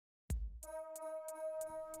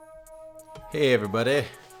Hey everybody,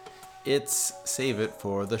 it's Save It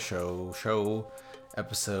for the Show,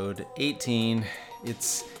 episode 18.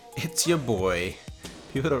 It's your boy.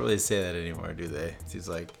 People don't really say that anymore, do they? It seems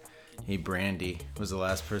like, hey, Brandy was the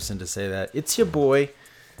last person to say that. It's your boy.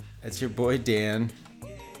 It's your boy Dan,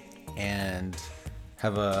 and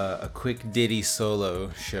have a quick ditty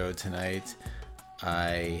solo show tonight.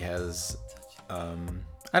 I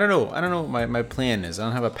don't know what my plan is. I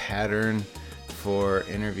don't have a pattern for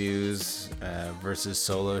interviews versus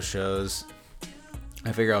solo shows.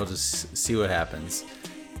 I figure I'll just see what happens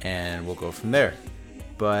and we'll go from there.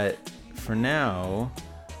 But for now,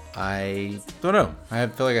 I don't know. I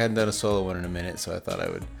feel like I hadn't done a solo one in a minute, so I thought I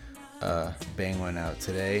would bang one out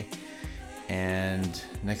today. And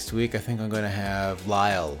next week, I think I'm going to have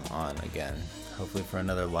Lyle on again, hopefully for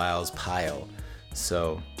another Lyle's Pile.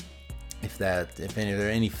 So if there are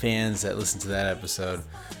any fans that listen to that episode,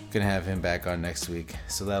 I'm gonna have him back on next week,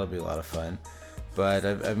 so that'll be a lot of fun. But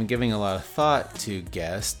I've been giving a lot of thought to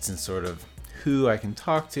guests and sort of who I can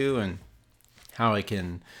talk to and how I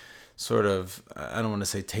can sort of, I don't want to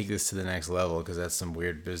say take this to the next level because that's some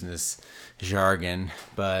weird business jargon,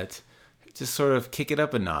 but just sort of kick it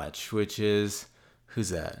up a notch, which is, who's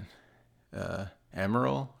that?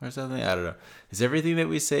 Emerald or something? I don't know. Is everything that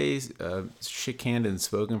we say shit-canned and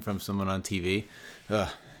spoken from someone on TV?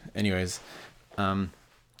 Anyways,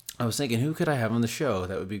 I was thinking, who could I have on the show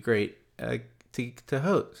that would be great to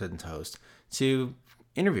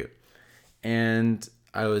interview? And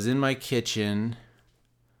I was in my kitchen.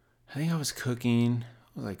 I think I was cooking.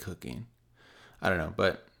 What was I cooking? I don't know,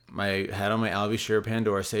 but I had on my Al B. Sure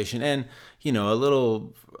Pandora station, and a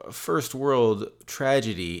little first world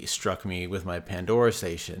tragedy struck me with my Pandora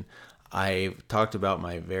station. I talked about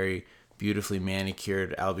my very beautifully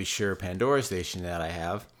manicured Al B. Sure Pandora station that I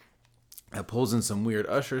have. It pulls in some weird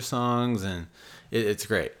Usher songs, and it's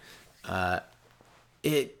great.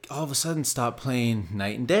 It all of a sudden stopped playing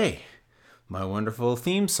Night and Day, my wonderful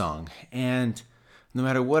theme song, and no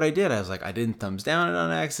matter what I did, I was like, I didn't thumbs down it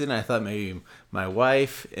on accident. I thought maybe my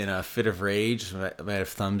wife, in a fit of rage, might have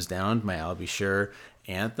thumbs down my I'll Be Sure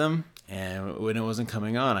anthem. And when it wasn't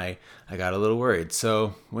coming on, I got a little worried.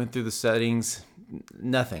 So went through the settings,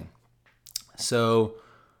 nothing. So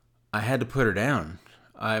I had to put her down.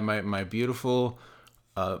 My beautiful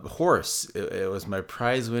horse, it was my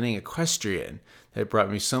prize-winning equestrian that brought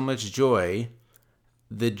me so much joy.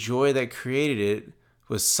 The joy that created it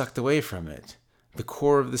was sucked away from it. The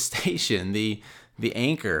core of the station, the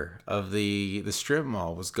anchor of the strip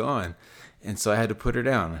mall was gone. And so I had to put her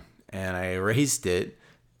down and I erased it.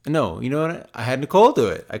 No, you know what? I had Nicole do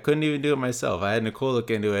it. I couldn't even do it myself. I had Nicole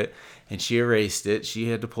look into it and she erased it. She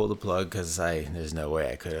had to pull the plug because there's no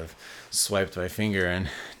way I could have swiped my finger and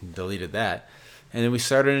deleted that. And then we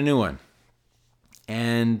started a new one.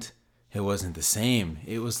 And it wasn't the same.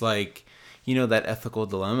 It was like, that ethical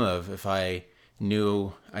dilemma of if I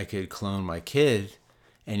knew I could clone my kid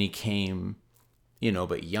and he came,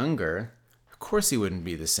 but younger, of course he wouldn't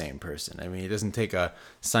be the same person. I mean, it doesn't take a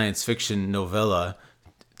science fiction novella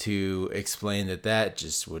to explain that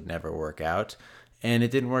just would never work out. And it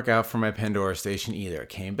didn't work out for my Pandora station either. It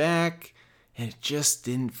came back and it just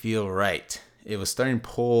didn't feel right. It was starting to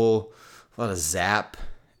pull, a lot of Zap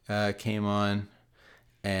came on,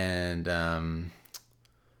 and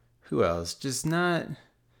who else? Just not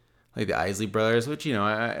like the Isley Brothers, which,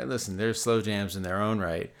 I listen, they're slow jams in their own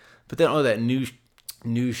right. But then, that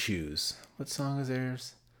new Shoes. What song is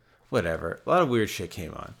theirs? Whatever. A lot of weird shit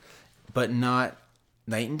came on. But not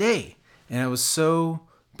Night and Day. And I was so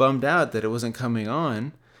bummed out that it wasn't coming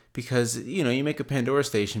on because, you make a Pandora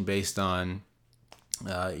station based on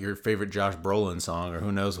your favorite Josh Brolin song or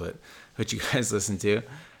who knows what you guys listen to.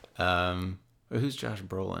 Who's Josh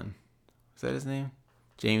Brolin? Is that his name?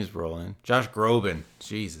 James Brolin, Josh Groban,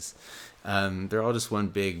 Jesus. They're all just one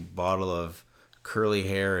big bottle of curly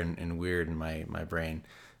hair and weird in my brain.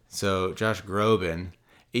 So Josh Groban,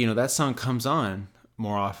 that song comes on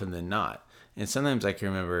more often than not. And sometimes I can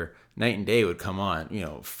remember Night and Day would come on,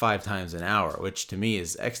 5 times an hour, which to me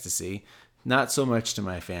is ecstasy. Not so much to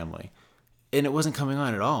my family. And it wasn't coming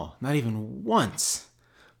on at all, not even once.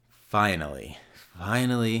 Finally,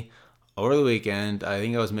 over the weekend, I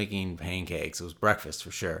think I was making pancakes. It was breakfast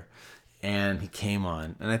for sure. And he came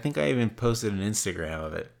on. And I think I even posted an Instagram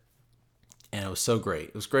of it. And it was so great.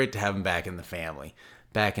 It was great to have him back in the family,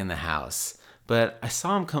 back in the house. But I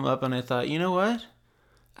saw him come up and I thought, you know what?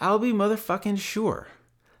 I'll be motherfucking sure.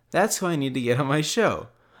 That's who I need to get on my show.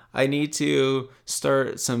 I need to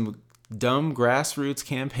start some dumb grassroots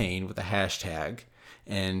campaign with a hashtag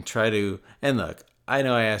and try to, and look, I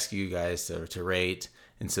know I ask you guys to rate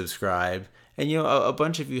and subscribe. And a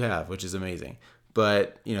bunch of you have, which is amazing.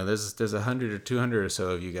 But there's 100 or 200 or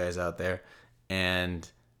so of you guys out there, and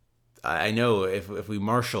I know if we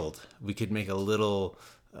marshaled, we could make a little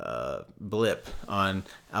blip on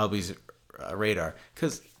Albie's radar.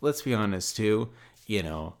 Because let's be honest too,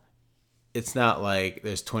 it's not like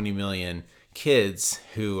there's 20 million kids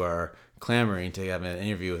who are clamoring to have an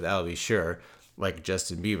interview with Albie Sure, like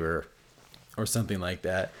Justin Bieber or something like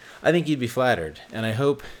that. I think he'd be flattered. And I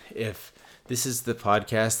hope if this is the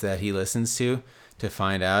podcast that he listens to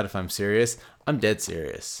find out if I'm serious, I'm dead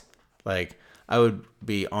serious. Like, I would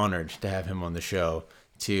be honored to have him on the show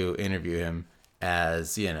to interview him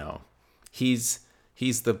as, he's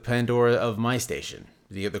the Pandora of my station,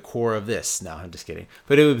 the core of this. No, I'm just kidding.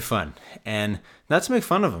 But it would be fun. And not to make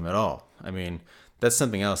fun of him at all. I mean, that's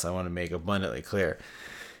something else I want to make abundantly clear.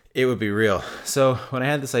 It would be real. So when I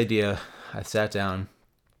had this idea, I sat down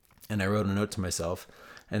and I wrote a note to myself.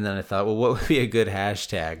 And then I thought, well, what would be a good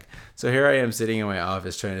hashtag? So here I am sitting in my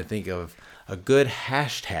office trying to think of a good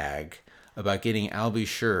hashtag about getting Albie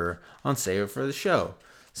Sure on Save It for the Show.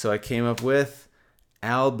 So I came up with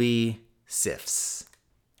Albie Sifs.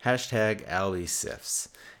 Hashtag Albie Sifs.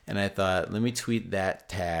 And I thought, let me tweet that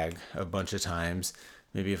tag a bunch of times.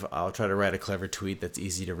 Maybe if I'll try to write a clever tweet that's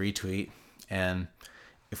easy to retweet. And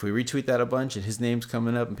if we retweet that a bunch and his name's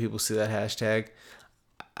coming up and people see that hashtag,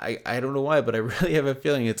 I don't know why, but I really have a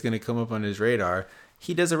feeling it's going to come up on his radar.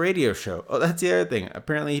 He does a radio show. Oh, that's the other thing.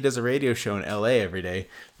 Apparently he does a radio show in LA every day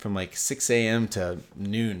from like 6 a.m. to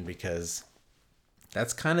noon, because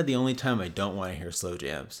that's kind of the only time I don't want to hear slow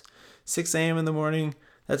jams. 6 a.m. in the morning,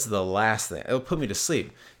 that's the last thing. It'll put me to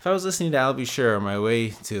sleep. If I was listening to Albie Sure on my way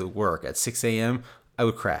to work at 6 a.m., I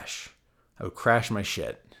would crash. I would crash my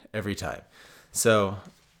shit every time. So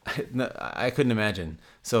I couldn't imagine.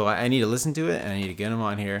 So I need to listen to it, and I need to get him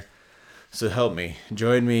on here. So help me.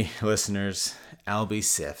 Join me, listeners. Albie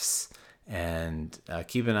Sifs. And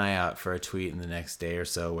keep an eye out for a tweet in the next day or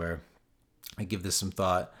so where I give this some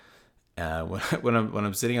thought. When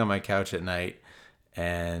I'm sitting on my couch at night,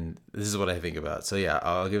 and this is what I think about. So yeah,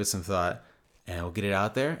 I'll give it some thought, and we'll get it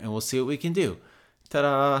out there, and we'll see what we can do.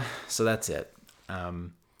 Ta-da! So that's it.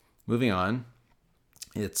 Moving on.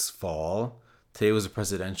 It's fall. Today was a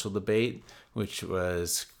presidential debate, which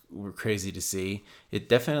was crazy to see. It's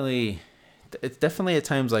definitely at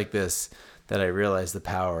times like this that I realize the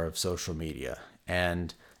power of social media.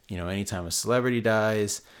 And, anytime a celebrity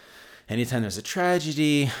dies, anytime there's a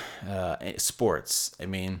tragedy, sports. I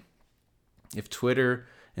mean, if Twitter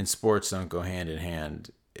and sports don't go hand in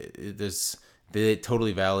hand, they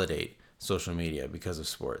totally validate social media because of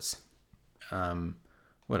sports.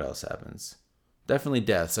 What else happens? Definitely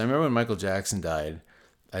deaths. I remember when Michael Jackson died,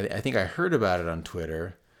 I think I heard about it on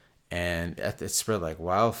Twitter, and it spread like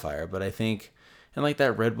wildfire. But I think, and like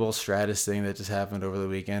that Red Bull Stratus thing that just happened over the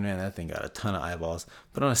weekend, man, that thing got a ton of eyeballs.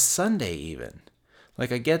 But on a Sunday even,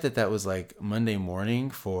 like I get that was like Monday morning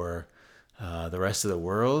for the rest of the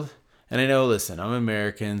world. And I know, listen, I'm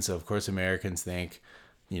American, so of course Americans think,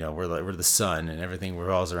 we're the sun and everything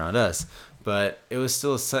revolves around us. But it was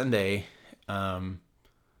still a Sunday.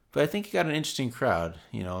 But I think it got an interesting crowd,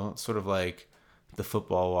 sort of like the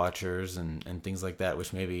football watchers and things like that,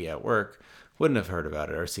 which maybe at work wouldn't have heard about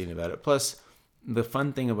it or seen about it. Plus, the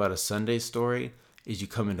fun thing about a Sunday story is you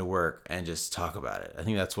come into work and just talk about it. I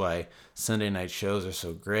think that's why Sunday night shows are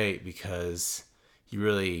so great, because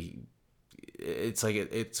it's like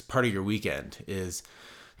it's part of your weekend is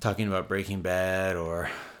talking about Breaking Bad or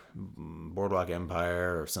Boardwalk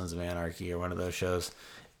Empire or Sons of Anarchy or one of those shows.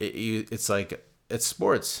 It's like, it's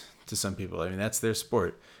sports to some people. I mean, that's their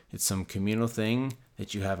sport. It's some communal thing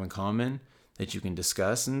that you have in common that you can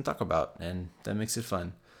discuss and talk about, and that makes it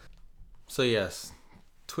fun. So yes,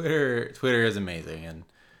 Twitter is amazing, and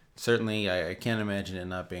certainly I can't imagine it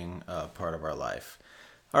not being a part of our life.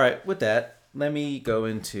 All right, with that, let me go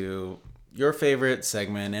into your favorite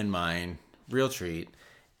segment and mine, Real Treat.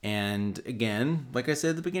 And again, like I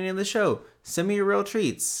said at the beginning of the show, send me your real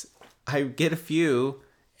treats. I get a few,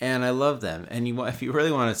 and I love them. And if you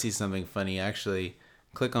really want to see something funny, actually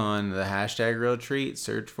click on the hashtag Real Treat,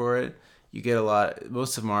 search for it. You get a lot.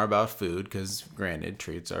 Most of them are about food, because granted,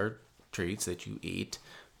 treats are treats that you eat.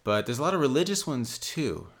 But there's a lot of religious ones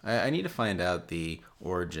too. I need to find out the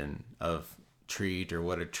origin of treat or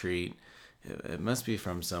what a treat. It must be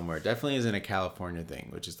from somewhere. It definitely isn't a California thing,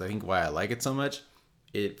 which is I think why I like it so much.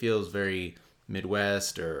 It feels very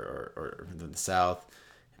Midwest or the South.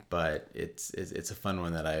 But it's a fun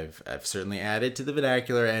one that I've certainly added to the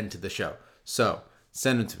vernacular and to the show. So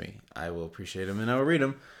send them to me. I will appreciate them and I will read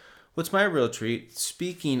them. What's my real treat?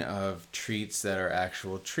 Speaking of treats that are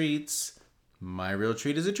actual treats, my real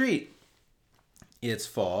treat is a treat. It's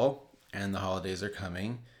fall and the holidays are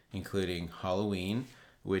coming, including Halloween,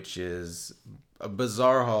 which is a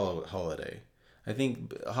bizarre holiday. I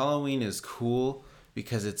think Halloween is cool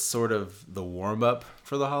because it's sort of the warm up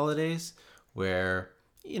for the holidays, where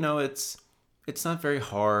it's not very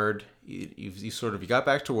hard. You sort of you got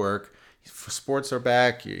back to work. Sports are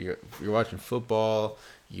back. You're watching football.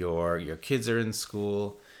 Your kids are in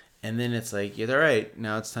school, and then it's like, yeah, all right,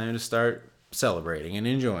 now it's time to start celebrating and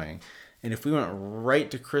enjoying. And if we went right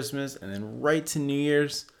to Christmas and then right to New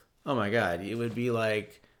Year's, oh my God, it would be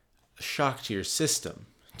like a shock to your system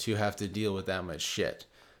to have to deal with that much shit.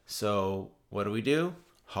 So what do?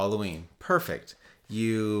 Halloween. Perfect.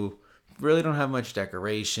 You really don't have much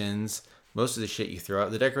decorations. Most of the shit you throw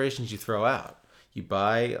out, the decorations you throw out. You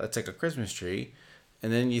buy, it's like a Christmas tree,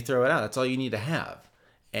 and then you throw it out. That's all you need to have.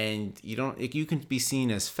 And you can be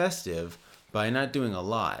seen as festive by not doing a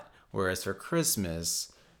lot. Whereas for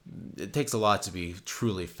Christmas, it takes a lot to be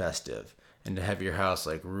truly festive and to have your house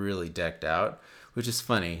like really decked out, which is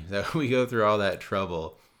funny that we go through all that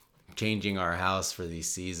trouble changing our house for these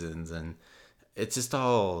seasons, and it's just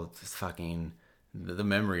all fucking the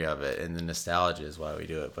memory of it and the nostalgia is why we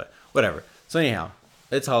do it. But whatever. So anyhow,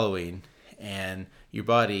 it's Halloween, and your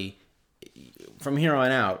body from here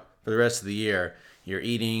on out for the rest of the year, you're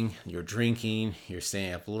eating, you're drinking, you're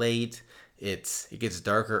staying up late. It gets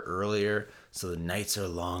darker earlier, so the nights are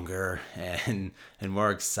longer and more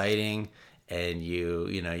exciting. And you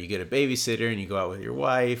get a babysitter and you go out with your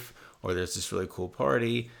wife, or there's this really cool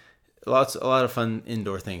party. A lot of fun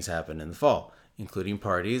indoor things happen in the fall, including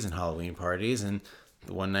parties and Halloween parties, and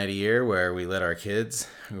the one night a year where we let our kids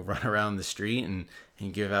run around the street and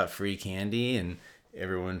give out free candy, and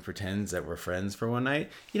everyone pretends that we're friends for one night.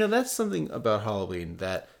 That's something about Halloween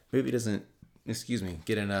that maybe doesn't,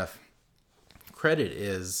 get enough credit.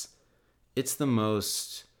 Is it's the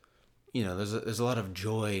most, there's a lot of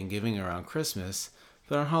joy in giving around Christmas,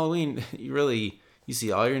 but on Halloween you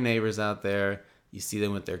see all your neighbors out there. You see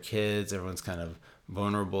them with their kids. Everyone's kind of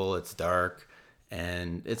vulnerable. It's dark.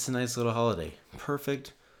 And it's a nice little holiday.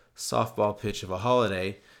 Perfect softball pitch of a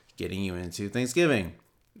holiday getting you into Thanksgiving,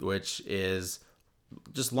 which is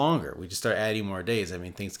just longer. We just start adding more days. I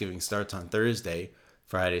mean, Thanksgiving starts on Thursday,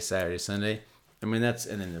 Friday, Saturday, Sunday. I mean, and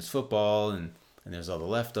then there's football and there's all the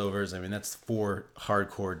leftovers. I mean, that's 4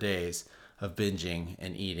 hardcore days of binging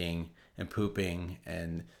and eating and pooping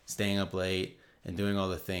and staying up late and doing all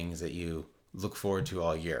the things that you look forward to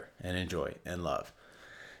all year and enjoy and love.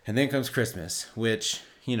 And then comes Christmas, which,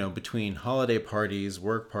 between holiday parties,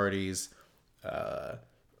 work parties,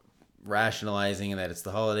 rationalizing that it's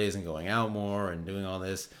the holidays and going out more and doing all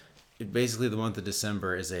this, basically the month of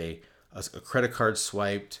December is a credit card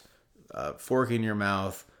swiped, fork in your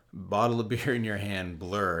mouth, bottle of beer in your hand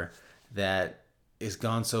blur that is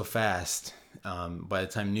gone so fast. By the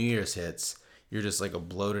time New Year's hits, you're just like a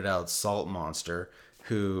bloated out salt monster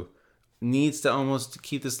who needs to almost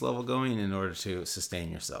keep this level going in order to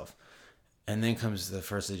sustain yourself. And then comes the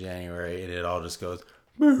 1st of January and it all just goes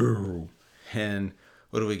boo. And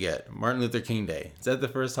what do we get? Martin Luther King Day. Is that the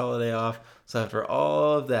first holiday off? So after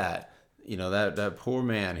all of that, that poor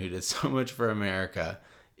man who did so much for America,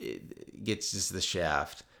 it gets just the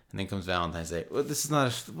shaft. And then comes Valentine's Day. Well, this is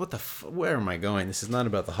not where am I going? This is not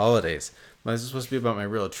about the holidays. This is supposed to be about my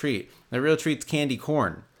real treat. My real treat's candy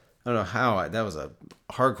corn. I don't know how that was a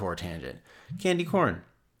hardcore tangent. Candy corn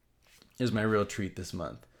is my real treat this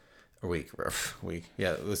month or week.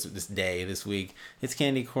 Yeah, this week. It's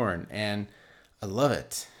candy corn, and I love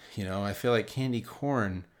it. I feel like candy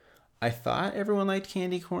corn. I thought everyone liked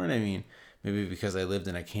candy corn. I mean, maybe because I lived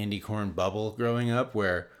in a candy corn bubble growing up,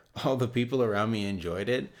 where all the people around me enjoyed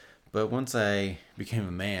it. But once I became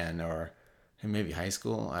a man, or maybe high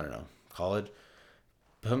school, I don't know, college,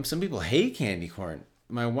 some people hate candy corn.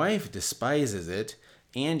 My wife despises it.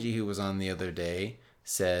 Angie, who was on the other day,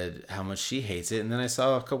 said how much she hates it. And then I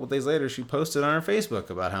saw a couple days later, she posted on her Facebook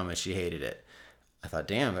about how much she hated it. I thought,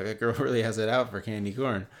 damn, that girl really has it out for candy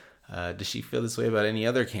corn. Does she feel this way about any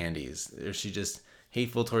other candies? Or is she just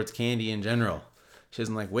hateful towards candy in general? She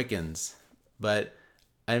doesn't like Wiccans. But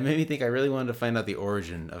it made me think I really wanted to find out the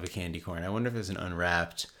origin of a candy corn. I wonder if there's an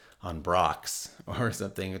Unwrapped on Brock's or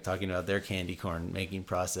something talking about their candy corn making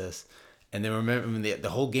process. And then remember when the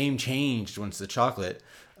whole game changed once the chocolate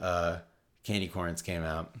candy corns came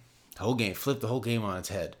out. The whole game flipped the whole game on its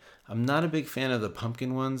head. I'm not a big fan of the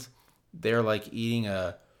pumpkin ones. They're like eating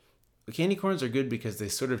the candy corns are good because they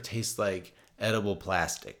sort of taste like edible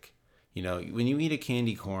plastic. When you eat a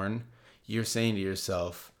candy corn, you're saying to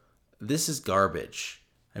yourself, this is garbage.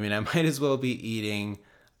 I mean, I might as well be eating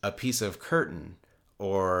a piece of curtain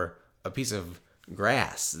or a piece of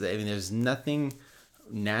grass. I mean, there's nothing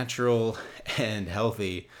natural and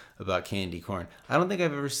healthy about candy corn. I don't think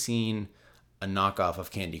I've ever seen a knockoff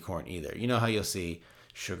of candy corn either. You know how you'll see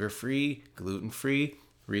sugar-free, gluten-free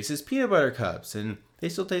Reese's peanut butter cups, and they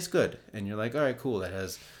still taste good. And you're like, all right, cool, that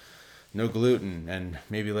has no gluten and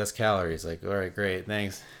maybe less calories. Like, all right, great,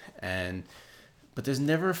 thanks. But there's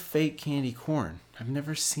never fake candy corn. I've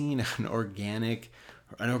never seen an organic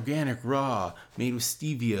raw made with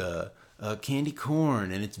stevia candy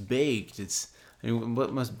corn, and it's baked. I mean,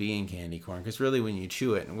 what must be in candy corn? Because really, when you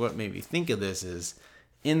chew it, and what made me think of this is,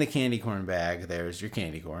 in the candy corn bag, there's your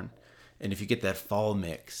candy corn, and if you get that fall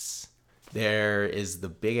mix, there is the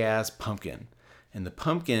big ass pumpkin, and the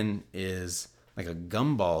pumpkin is like a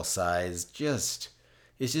gumball size.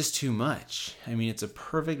 It's just too much. I mean, it's a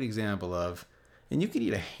perfect example of, and you could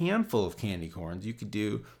eat a handful of candy corns. You could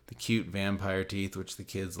do the cute vampire teeth, which the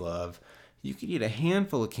kids love. You could eat a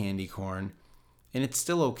handful of candy corn, and it's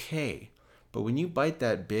still okay. But when you bite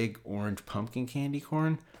that big orange pumpkin candy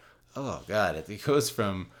corn, oh God, it goes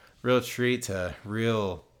from real treat to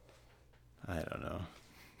real, I don't know,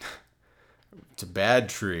 to bad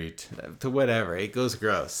treat, to whatever. It goes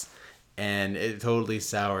gross. And it totally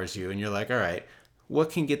sours you. And you're like, all right,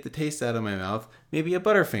 what can get the taste out of my mouth? Maybe a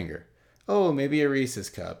Butterfinger. Oh, maybe a Reese's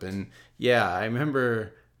cup. And yeah, I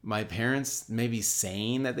remember my parents maybe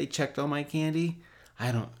saying that they checked all my candy.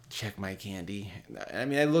 I don't check my candy. I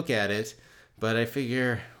mean, I look at it, but I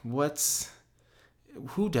figure,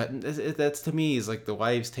 who doesn't? That's, to me, is like the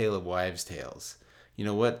wives' tale of wives' tales. You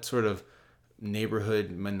know, what sort of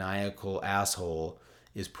neighborhood maniacal asshole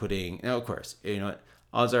is putting, now of course, you know what,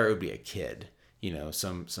 odds are it would be a kid, you know,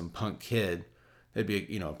 some punk kid. That'd be,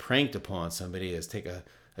 you know, a prank to pull on somebody, is take a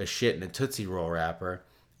shit in a Tootsie Roll wrapper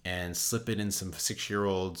and slip it in some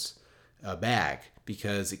 6-year-old's bag,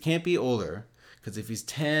 because it can't be older, because if he's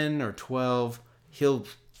 10 or 12, he'll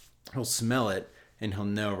smell it and he'll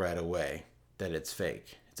know right away that it's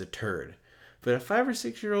fake. It's a turd. But a 5 or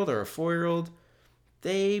 6-year-old or a 4-year-old,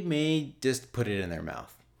 they may just put it in their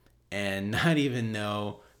mouth and not even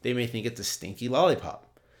know. They may think it's a stinky lollipop.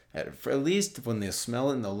 At least when they'll smell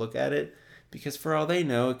it and they'll look at it, because for all they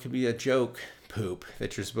know, it could be a joke poop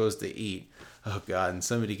that you're supposed to eat. Oh God, and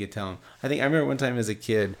somebody could tell them. I remember one time as a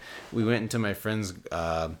kid, we went into my friend's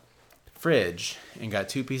fridge and got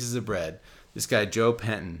 2 pieces of bread. This guy, Joe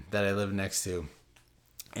Penton, that I lived next to.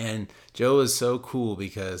 And Joe was so cool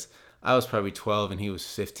because I was probably 12 and he was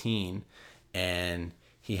 15. And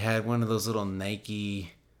he had one of those little what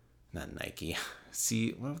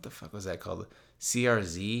the fuck was that called?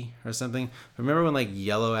 CRZ or something. Remember when like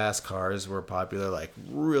yellow ass cars were popular, like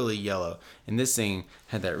really yellow? And this thing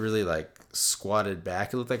had that really like squatted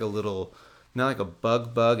back. It looked like a little, not like a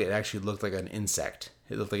bug. It actually looked like an insect.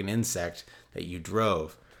 It looked like an insect that you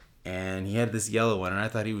drove. And he had this yellow one, and I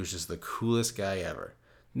thought he was just the coolest guy ever.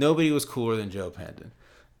 Nobody was cooler than Joe Penton.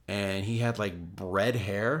 And he had like red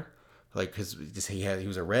hair, like, because he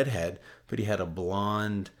was a redhead, but he had a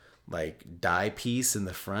blonde like dye piece in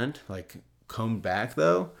the front, like combed back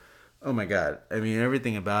though. Oh my God. I mean,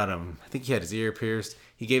 everything about him. I think he had his ear pierced.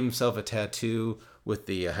 He gave himself a tattoo with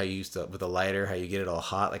the with a lighter, how you get it all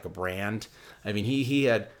hot, like a brand. I mean, he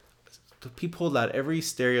pulled out every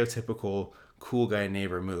stereotypical cool guy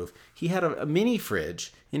neighbor move. He had a mini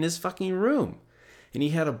fridge in his fucking room, and he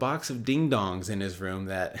had a box of ding dongs in his room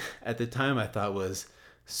that at the time I thought was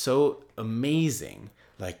so amazing.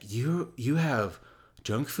 Like, you have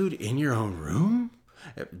junk food in your own room?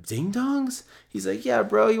 Ding dongs? He's like, yeah,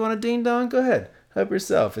 bro, you want a ding dong? Go ahead, help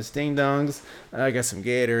yourself. It's ding dongs. I got some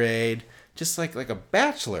Gatorade. Just like a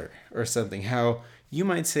bachelor or something. How you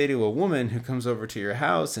might say to a woman who comes over to your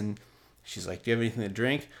house and she's like, do you have anything to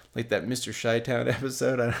drink? Like that Mr. Chi-Town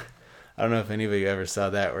episode. I don't know if anybody ever saw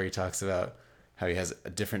that, where he talks about how he has a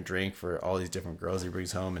different drink for all these different girls he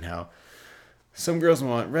brings home, and how some girls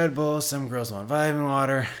want Red Bull, some girls want vitamin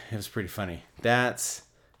water. It was pretty funny. That's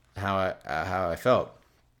how I felt.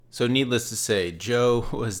 So needless to say, Joe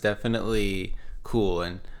was definitely cool.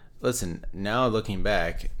 And listen, now looking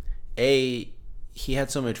back, he had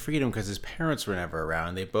so much freedom because his parents were never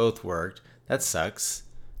around. They both worked. That sucks.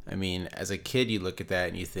 I mean, as a kid, you look at that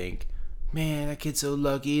and you think, man, that kid's so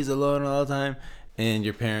lucky. He's alone all the time. And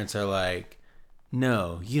your parents are like,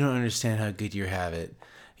 no, you don't understand how good you have it.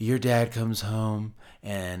 Your dad comes home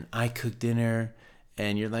and I cook dinner.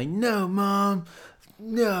 And you're like, no, Mom.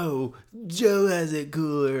 No, Joe has it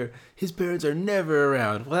cooler. His parents are never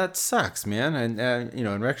around. Well, that sucks, man. And,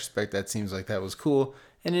 in retrospect, that seems like that was cool.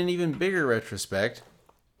 And in even bigger retrospect,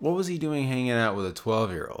 what was he doing hanging out with a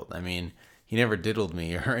 12-year-old? I mean, he never diddled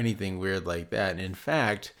me or anything weird like that. And in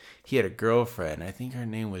fact, he had a girlfriend. I think her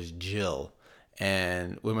name was Jill.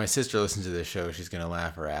 And when my sister listens to this show, she's gonna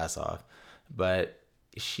laugh her ass off. But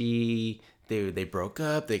they broke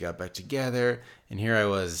up, they got back together, and here I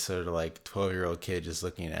was, sort of like 12-year-old kid, just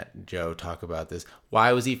looking at Joe talk about this.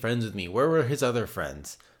 Why was he friends with me? Where were his other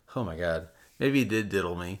friends? Oh my god, maybe he did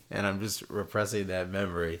diddle me, and I'm just repressing that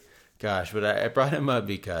memory. Gosh, but I brought him up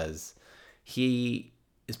because his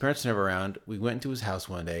parents were never around. We went into his house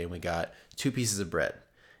one day and we got 2 pieces of bread,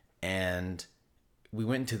 and we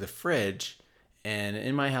went into the fridge. And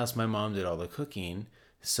in my house, my mom did all the cooking,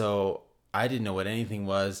 so I didn't know what anything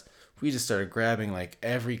was. We just started grabbing like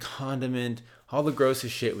every condiment, all the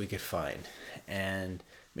grossest shit we could find, and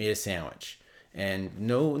made a sandwich. And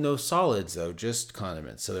no solids though, just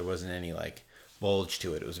condiments. So there wasn't any like bulge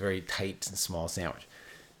to it. It was a very tight and small sandwich.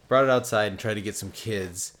 Brought it outside and tried to get some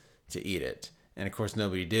kids to eat it. And of course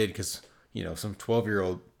nobody did, because some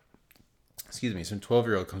 12-year-old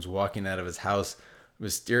comes walking out of his house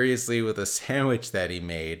mysteriously with a sandwich that he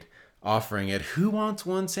made, offering it. Who wants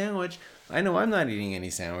one sandwich? I know I'm not eating any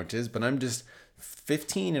sandwiches, but I'm just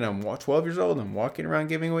 15 and I'm 12 years old and I'm walking around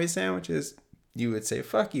giving away sandwiches. You would say,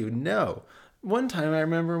 fuck you. No. One time I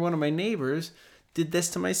remember one of my neighbors did this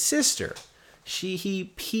to my sister.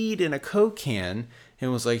 He peed in a Coke can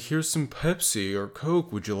and was like, here's some Pepsi or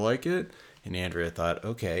Coke. Would you like it? And Andrea thought,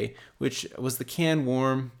 okay. Which, was the can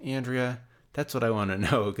warm, Andrea? That's what I want to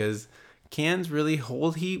know, because cans really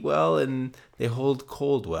hold heat well and they hold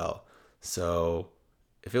cold well. So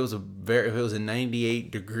if it was a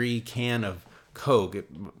 98 degree can of Coke,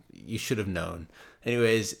 you should have known.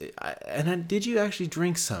 Anyways, did you actually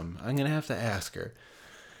drink some? I'm gonna have to ask her.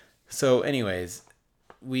 So anyways,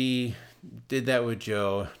 we did that with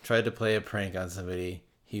Joe. Tried to play a prank on somebody.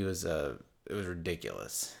 It was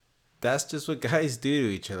ridiculous. That's just what guys do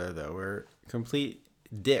to each other, though. We're complete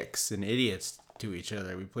dicks and idiots to each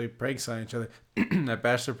other. We play pranks on each other. At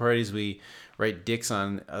bachelor parties, we write dicks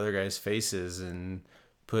on other guys' faces and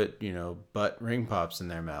put, butt ring pops in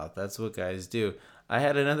their mouth. That's what guys do. I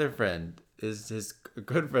had another friend, a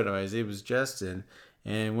good friend of mine. His name was Justin.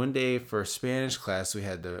 And one day for Spanish class, we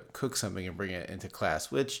had to cook something and bring it into class,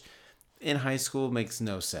 which in high school makes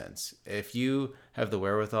no sense. If you have the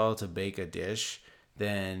wherewithal to bake a dish,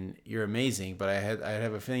 then you're amazing. But I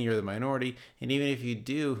have a feeling you're the minority. And even if you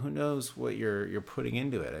do, who knows what you're putting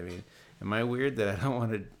into it? I mean, am I weird that I don't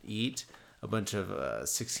want to eat a bunch of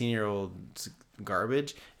 16-year-old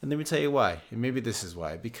garbage? And let me tell you why. And maybe this is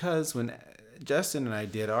why. Because when Justin and I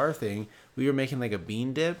did our thing, we were making like a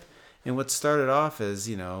bean dip. And what started off as,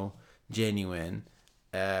 genuine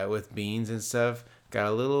with beans and stuff got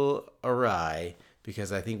a little awry,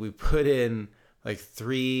 because I think we put in like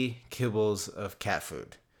 3 kibbles of cat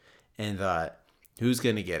food and thought, who's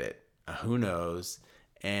going to get it? Who knows?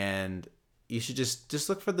 And you should just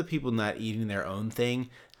look for the people not eating their own thing.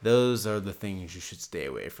 Those are the things you should stay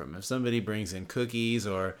away from. If somebody brings in cookies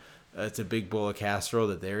or it's a big bowl of casserole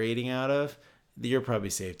that they're eating out of, you're probably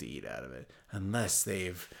safe to eat out of it, unless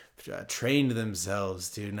they've trained themselves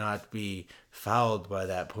to not be fouled by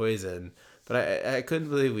that poison. But I couldn't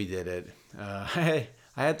believe we did it. I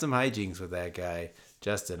had some hijinks with that guy,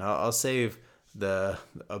 Justin. I'll save a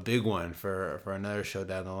big one for another show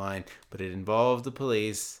down the line. But it involved the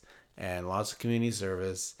police and lots of community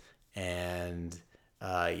service, and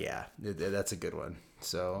that's a good one.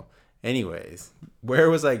 So, anyways, where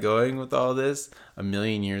was I going with all this? A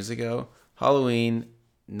million years ago, Halloween.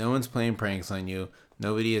 No one's playing pranks on you.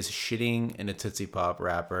 Nobody is shitting in a Tootsie Pop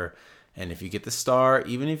wrapper. And if you get the star,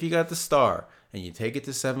 even if you got the star, and you take it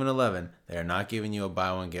to 7-Eleven, they're not giving you a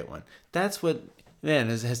buy one, get one. That's what, man,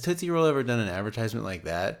 has Tootsie Roll ever done an advertisement like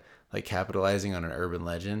that? Like capitalizing on an urban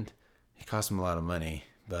legend? It cost them a lot of money,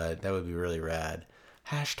 but that would be really rad.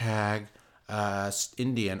 Hashtag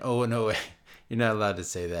Indian. Oh, no way. You're not allowed to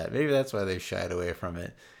say that. Maybe that's why they shied away from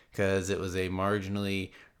it, because it was a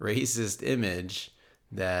marginally racist image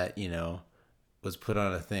that, was put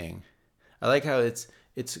on a thing. I like how it's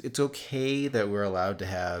okay that we're allowed to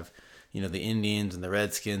have, the Indians and the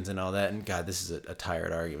Redskins and all that. And God, this is a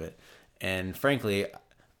tired argument. And frankly,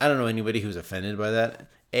 I don't know anybody who's offended by that.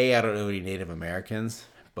 A, I don't know any Native Americans,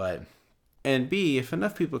 and B, if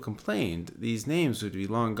enough people complained, these names would be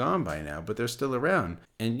long gone by now, but they're still around.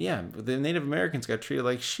 And yeah, the Native Americans got treated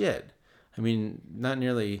like shit. I mean, not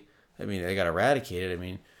nearly, they got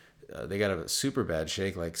eradicated. They got a super bad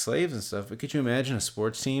shake like slaves and stuff. But could you imagine a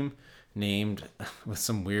sports team named with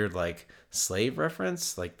some weird like slave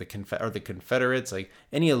reference, like the Confederates, like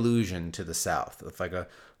any allusion to the South? It's like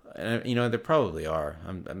there probably are.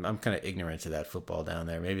 I'm kind of ignorant to that football down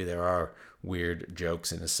there. Maybe there are weird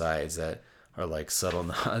jokes and asides that are like subtle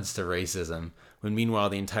nods to racism. When meanwhile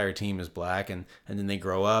the entire team is black, and then they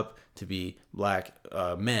grow up to be black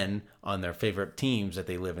men on their favorite teams that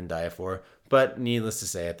they live and die for. But needless to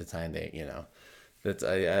say, at the time that's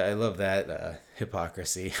I love that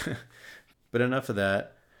hypocrisy. But enough of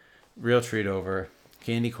that. Real treat over.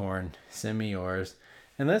 Candy corn. Send me yours.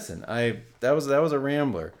 And listen, that was a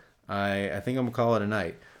rambler. I think I'm gonna call it a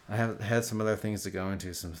night. I have had some other things to go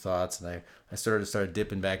into, some thoughts, and I started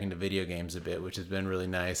dipping back into video games a bit, which has been really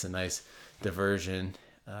nice, a nice diversion.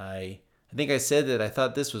 I think I said that I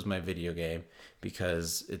thought this was my video game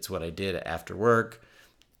because it's what I did after work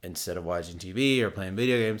instead of watching TV or playing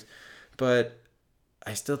video games. But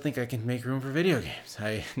I still think I can make room for video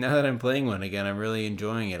games. Now that I'm playing one again, I'm really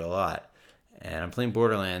enjoying it a lot. And I'm playing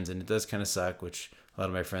Borderlands, and it does kind of suck, which a lot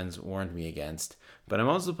of my friends warned me against. But I'm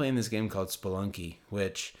also playing this game called Spelunky,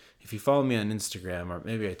 which, if you follow me on Instagram, or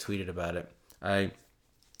maybe I tweeted about it, I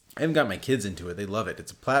haven't got my kids into it. They love it.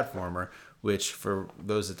 It's a platformer, which, for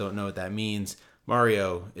those that don't know what that means,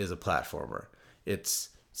 Mario is a platformer. It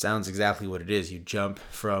sounds exactly what it is. You jump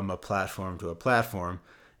from a platform to a platform,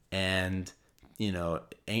 and,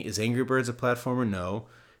 is Angry Birds a platformer? No.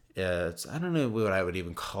 I don't know what I would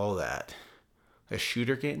even call that. A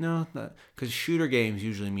shooter game? No, because shooter games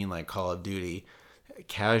usually mean like Call of Duty.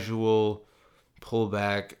 Casual,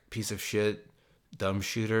 pullback, piece of shit, dumb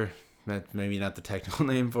shooter. That's maybe not the technical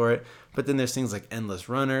name for it. But then there's things like Endless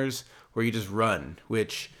Runners, where you just run,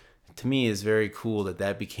 which to me is very cool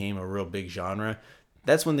that became a real big genre.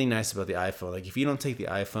 That's one thing nice about the iPhone. Like, if you don't take the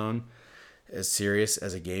iPhone as serious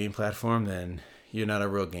as a gaming platform, then you're not a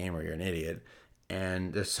real gamer. You're an idiot.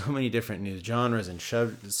 And there's so many different new genres and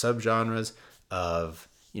subgenres of,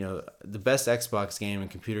 the best Xbox game and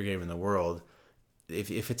computer game in the world.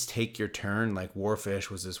 If it's Take Your Turn, like Warfish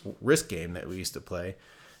was this Risk game that we used to play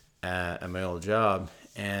at my old job,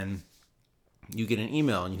 and you get an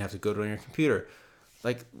email and you have to go to it on your computer.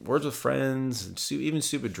 Like Words with Friends, even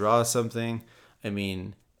Stupid Draw Something. I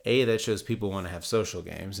mean, A, that shows people want to have social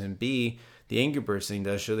games, and B, the Angry Birds thing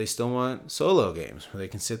does show they still want solo games where they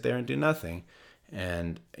can sit there and do nothing.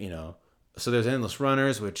 And, so there's Endless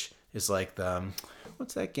Runners, which is like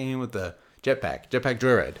what's that game with the Jetpack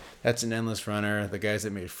Joyride? That's an endless runner. The guys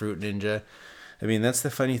that made Fruit Ninja. I mean, that's the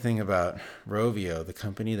funny thing about Rovio, the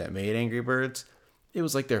company that made Angry Birds. It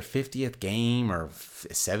was like their 50th game or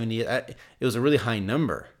 70th. It was a really high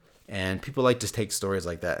number. And people like to take stories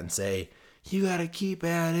like that and say, you got to keep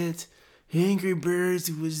at it. Angry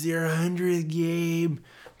Birds was their 100th game.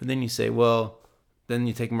 But then you say, well, then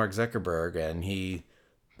you take Mark Zuckerberg and he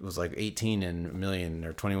was like 18 and a million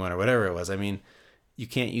or 21 or whatever it was. I mean, you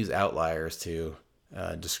can't use outliers to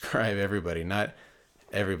describe everybody. Not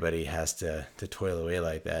everybody has to toil away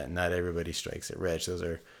like that. Not everybody strikes it rich. Those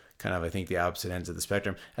are kind of, I think, the opposite ends of the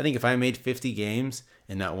spectrum. I think if I made 50 games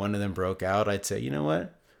and not one of them broke out, I'd say, you know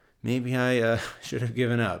what? Maybe I should have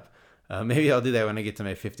given up. Maybe I'll do that when I get to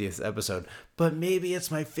my 50th episode. But maybe it's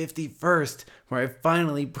my 51st where I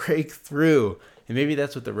finally break through. And maybe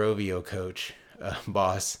that's what the Rovio coach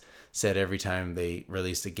boss said every time they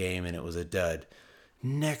released a game and it was a dud.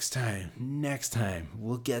 Next time,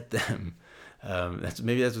 we'll get them.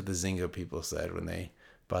 Maybe that's what the Zynga people said when they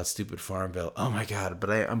bought stupid Farmville. Oh my god, but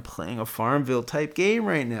I'm playing a Farmville type game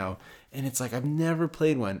right now. And it's like I've never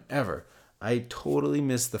played one, ever. I totally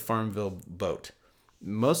miss the Farmville boat.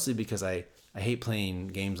 Mostly because I hate playing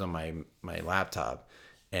games on my laptop.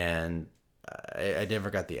 And I never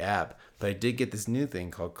got the app. But I did get this new thing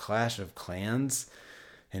called Clash of Clans.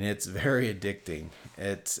 And it's very addicting.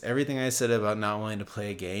 It's everything I said about not wanting to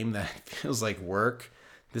play a game that feels like work.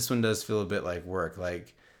 This one does feel a bit like work.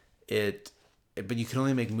 Like but you can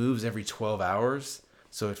only make moves every 12 hours.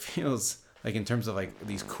 So it feels like, in terms of like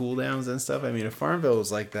these cooldowns and stuff. I mean, if Farmville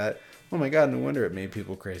was like that, oh my god, no wonder it made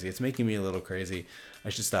people crazy. It's making me a little crazy. I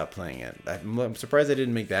should stop playing it. I'm surprised I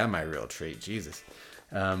didn't make that my real treat. Jesus.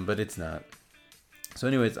 But it's not. So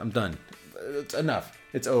anyways, I'm done. It's enough.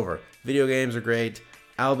 It's over. Video games are great.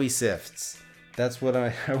 Albie Sifts. That's what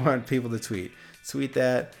I want people to tweet. Tweet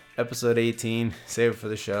that. Episode 18. Save it for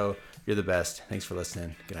the show. You're the best. Thanks for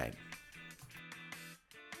listening. Good night.